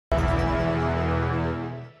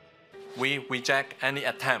We reject any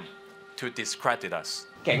attempt to discredit us.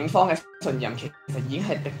 警方嘅信任其實已經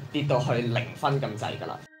係跌到去0分咁滯㗎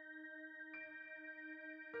啦。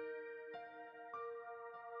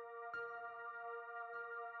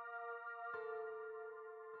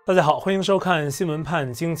大家好，欢迎收看新闻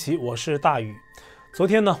判惊奇，我是大宇。昨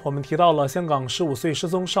天呢，我们提到了香港15岁失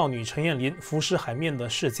踪少女陈燕琳浮尸海面的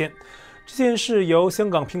事件。这件事由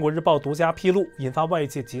香港《苹果日报》独家披露，引发外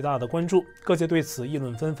界极大的关注，各界对此议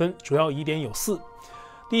论纷纷。主要疑点有4：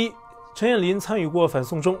第一，陈燕琳参与过反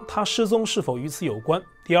送中，她失踪是否与此有关？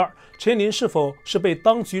第二，陈燕琳是否是被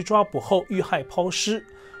当局抓捕后遇害抛尸？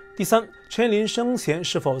第三，陈燕琳生前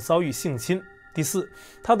是否遭遇性侵？第四，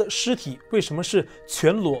她的尸体为什么是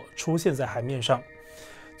全裸出现在海面上？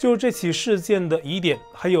就这起事件的疑点，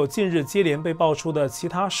还有近日接连被爆出的其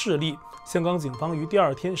他事例，香港警方于第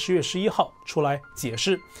2天10月11号出来解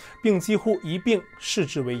释，并几乎一并视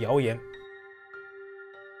之为谣言。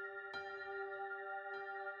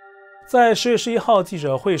在10月11号记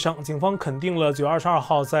者会上，警方肯定了9月22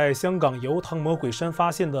号在香港油塘魔鬼山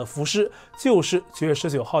发现的浮尸就是9月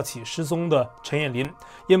19号起失踪的陈燕琳，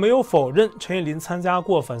也没有否认陈燕琳参加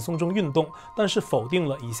过反送中运动，但是否定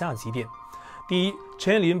了以下几点：第一，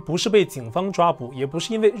陈燕琳不是被警方抓捕，也不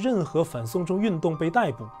是因为任何反送中运动被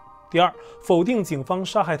逮捕；第二，否定警方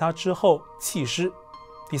杀害她之后弃尸；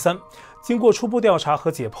第三，经过初步调查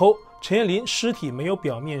和解剖，陈燕琳尸体没有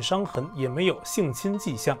表面伤痕，也没有性侵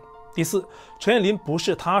迹象；第四，陈燕琳不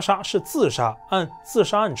是他杀，是自杀，按自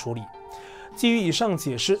杀案处理。基于以上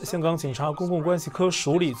解释，香港警察公共关系科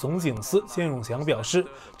署理总警司江永祥表示，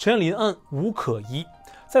陈燕琳案无可疑。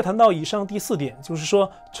再谈到以上第4点，就是说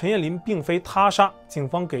陈燕琳并非他杀，警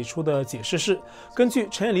方给出的解释是，根据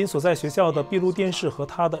陈燕琳所在学校的闭路电视和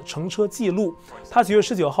她的乘车记录，她9月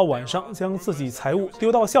19号晚上将自己财物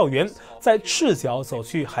丢到校园，再赤脚走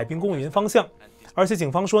去海滨公园方向。而且警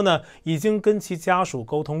方说呢，已经跟其家属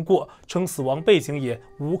沟通过，称死亡背景也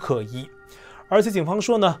无可疑。而且警方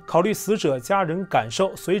说呢，考虑死者家人感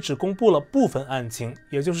受，所以只公布了部分案情，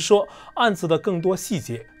也就是说，案子的更多细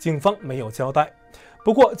节，警方没有交代。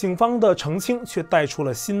不过，警方的澄清却带出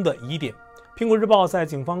了新的疑点。苹果日报在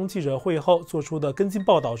警方记者会后做出的跟进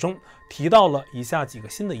报道中，提到了以下几个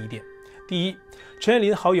新的疑点。第一，陈燕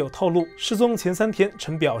琳好友透露，失踪前3天，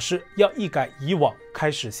陈表示要一改以往，开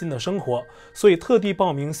始新的生活，所以特地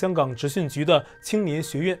报名香港职训局的青年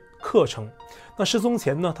学院课程。那失踪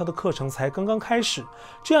前呢，她的课程才刚刚开始。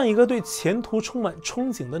这样一个对前途充满憧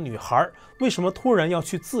憬的女孩，为什么突然要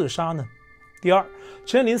去自杀呢？第二，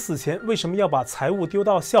陈燕琳死前为什么要把财物丢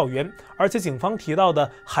到校园？而且警方提到的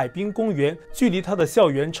海滨公园距离她的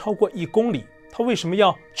校园超过1公里，她为什么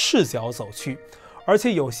要赤脚走去？而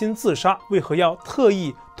且有心自杀，为何要特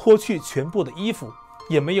意脱去全部的衣服，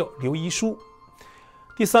也没有留遗书？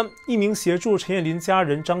第三，一名协助陈燕琳家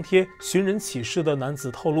人张贴寻人启事的男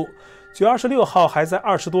子透露，9月26号还在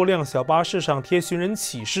20多辆小巴士上贴寻人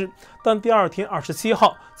启事，但第2天27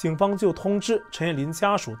号，警方就通知陈燕琳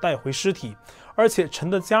家属带回尸体，而且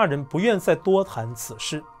陈的家人不愿再多谈此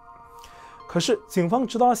事。可是警方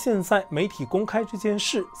直到现在媒体公开这件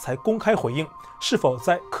事才公开回应，是否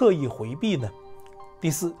在刻意回避呢？第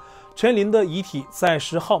四，陈燕琳的遗体在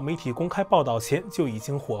10号媒体公开报道前就已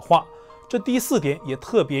经火化，这第4点也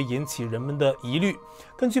特别引起人们的疑虑。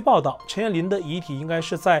根据报道，陈燕琳的遗体应该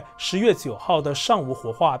是在10月9号的上午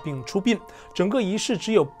火化并出殡，整个仪式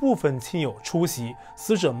只有部分亲友出席，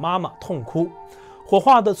死者妈妈痛哭。火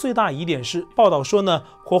化的最大疑点是，报道说呢，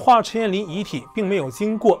火化陈燕琳遗体并没有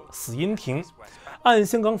经过死因庭。按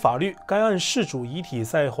香港法律，该案事主遗体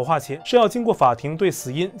在火化前是要经过法庭对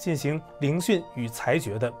死因进行聆讯与裁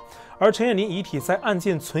决的，而陈燕琳遗体在案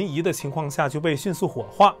件存疑的情况下就被迅速火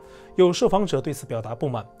化。有受访者对此表达不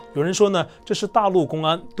满，有人说呢，这是大陆公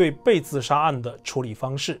安对被自杀案的处理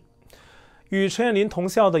方式。与陈燕琳同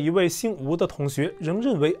校的一位姓吴的同学仍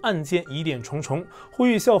认为案件疑点重重，呼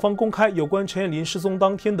吁校方公开有关陈燕琳失踪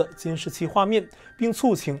当天的监视器画面，并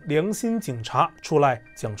促请良心警察出来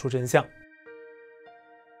讲出真相。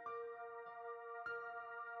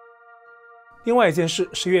另外一件事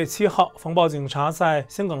，10月7号，防暴警察在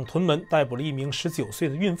香港屯门逮捕了一名19岁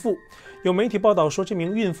的孕妇。有媒体报道说，这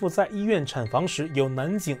名孕妇在医院产房时有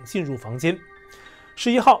男警进入房间。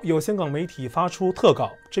11号，有香港媒体发出特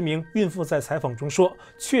稿，这名孕妇在采访中说，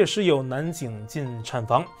确实有男警进产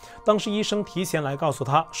房，当时医生提前来告诉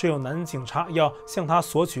她，说有男警察要向她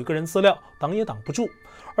索取个人资料，挡也挡不住。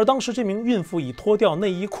而当时这名孕妇已脱掉内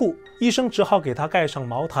衣裤，医生只好给她盖上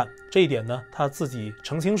毛毯。这一点呢，她自己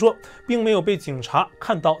澄清说，并没有被警察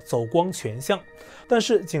看到走光全相。但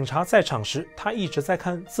是警察在场时，她一直在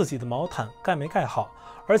看自己的毛毯盖没盖好，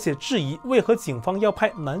而且质疑为何警方要派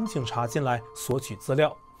男警察进来索取资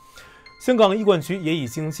料。香港医管局也已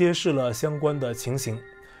经揭示了相关的情形。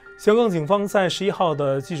香港警方在11号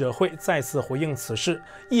的记者会再次回应此事，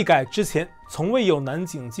一改之前从未有男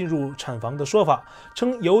警进入产房的说法，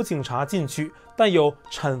称有警察进去，但有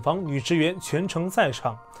产房女职员全程在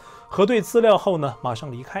场，核对资料后呢，马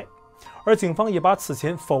上离开。而警方也把此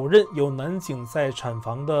前否认有男警在产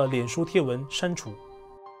房的脸书贴文删除。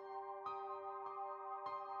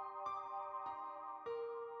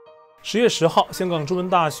10月10号，香港中文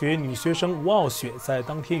大学女学生吴傲雪在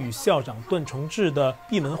当天与校长段崇智的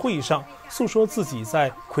闭门会议上诉说自己在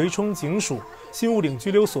葵涌警署、新雾岭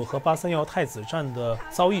拘留所和831太子站的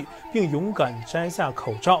遭遇，并勇敢摘下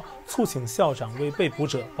口罩，促请校长为被捕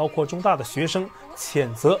者，包括中大的学生，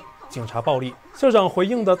谴责警察暴力。校长回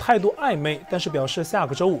应的态度暧昧，但是表示下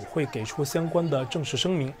个周五会给出相关的正式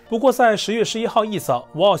声明。不过在10月11号一早，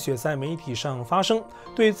吴傲雪在媒体上发声，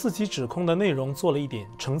对自己指控的内容做了一点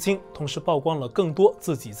澄清，同时曝光了更多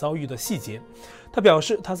自己遭遇的细节。他表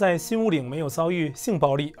示他在新雾岭没有遭遇性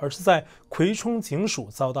暴力，而是在葵涌警署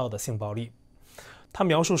遭到的性暴力。他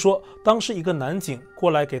描述说，当时一个男警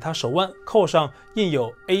过来给他手腕扣上印有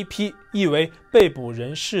AP 意为被捕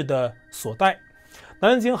人士的锁带，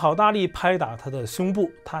男警好大力拍打他的胸部，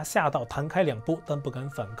他吓到弹开2步，但不敢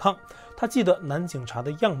反抗。他记得男警察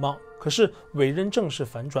的样貌，可是委任证是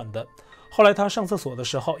反转的。后来他上厕所的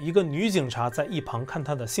时候，一个女警察在一旁看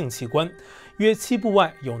他的性器官，约7步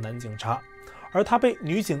外有男警察。而他被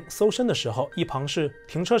女警搜身的时候，一旁是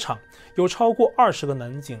停车场，有超过20个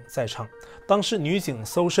男警在场。当时女警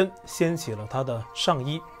搜身，掀起了他的上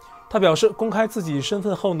衣。他表示，公开自己身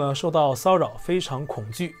份后呢，受到骚扰，非常恐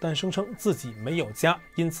惧，但声称自己没有家，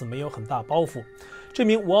因此没有很大包袱。这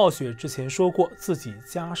名吴傲雪之前说过，自己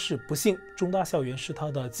家世不幸，中大校园是他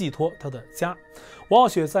的寄托，他的家。吴傲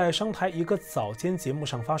雪在商台一个早间节目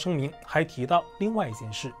上发声明，还提到另外一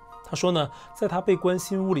件事。他说呢，在他被关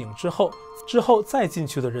新雾岭之后再进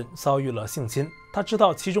去的人遭遇了性侵。他知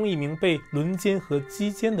道其中一名被轮奸和击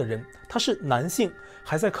奸的人，他是男性，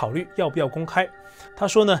还在考虑要不要公开。他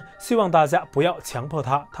说呢，希望大家不要强迫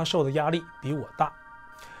他，他受的压力比我大。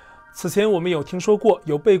此前我们有听说过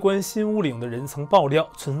有被关新雾岭的人曾爆料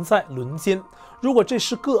存在轮奸，如果这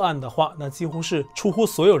是个案的话，那几乎是出乎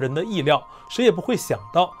所有人的意料，谁也不会想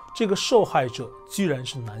到这个受害者居然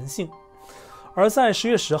是男性。而在10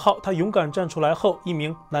月10号，他勇敢站出来后，一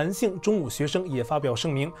名男性中五学生也发表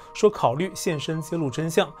声明，说考虑现身揭露真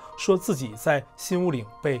相，说自己在新雾岭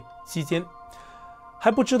被击奸。还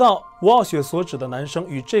不知道吴傲雪所指的男生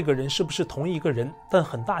与这个人是不是同一个人，但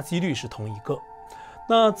很大几率是同一个。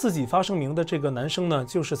那自己发声明的这个男生呢，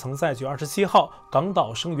就是曾在9月27号港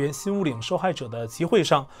岛声援新雾岭受害者的集会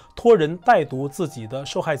上托人代读自己的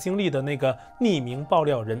受害经历的那个匿名爆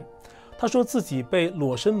料人。他说自己被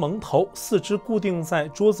裸身蒙头，四肢固定在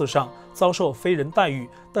桌子上，遭受非人待遇，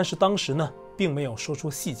但是当时呢，并没有说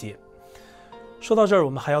出细节。说到这儿，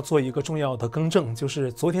我们还要做一个重要的更正，就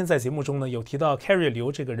是昨天在节目中呢有提到 Carrie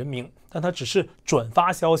刘这个人名，但他只是转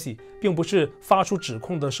发消息，并不是发出指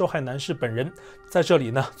控的受害男士本人。在这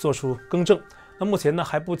里呢做出更正。那目前呢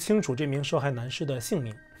还不清楚这名受害男士的姓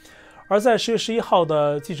名。而在10月11号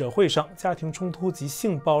的记者会上，家庭冲突及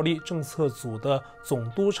性暴力政策组的总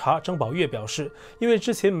督察张宝月表示，因为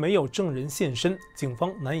之前没有证人现身，警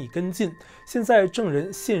方难以跟进，现在证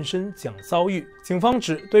人现身讲遭遇。警方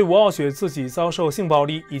指对吴傲雪自己遭受性暴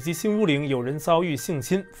力以及新雾岭有人遭遇性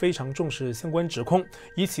侵非常重视相关指控，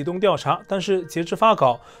已启动调查，但是截至发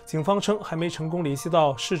稿，警方称还没成功联系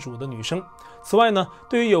到事主的女生。此外呢，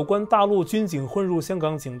对于有关大陆军警混入香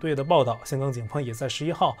港警队的报道，香港警方也在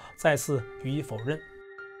11号再次予以否认。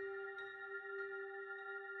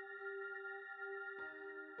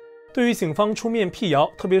对于警方出面辟谣，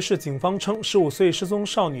特别是警方称15岁失踪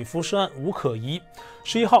少女浮尸案无可疑。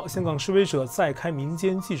11号，香港示威者再开民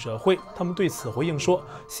间记者会，他们对此回应说，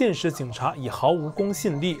现实警察已毫无公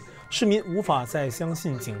信力，市民无法再相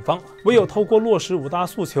信警方，唯有透过落实5大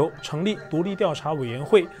诉求，成立独立调查委员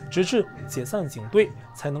会，直至解散警队，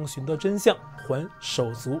才能寻得真相，还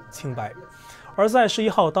手足清白。而在11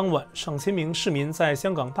号当晚，上千名市民在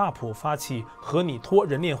香港大埔发起和你拖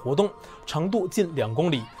人链活动，长度近2公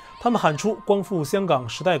里。他们喊出光复香港、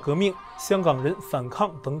时代革命、香港人反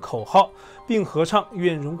抗等口号，并合唱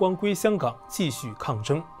愿荣光归香港，继续抗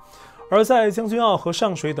争。而在将军澳和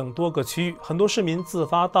上水等多个区域，很多市民自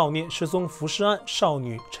发悼念失踪浮尸案少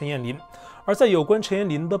女陈燕琳。而在有关陈燕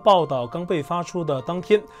琳的报道刚被发出的当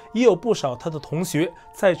天，也有不少她的同学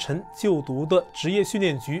在陈就读的职业训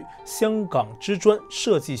练局香港知专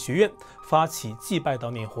设计学院发起祭拜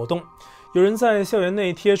悼念活动。有人在校园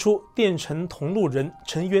内贴出电陈同路人，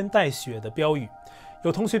沉冤待雪的标语。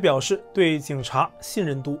有同学表示对警察信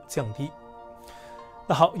任度降低。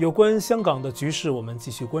那好，有关香港的局势，我们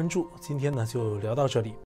继续关注。今天呢，就聊到这里。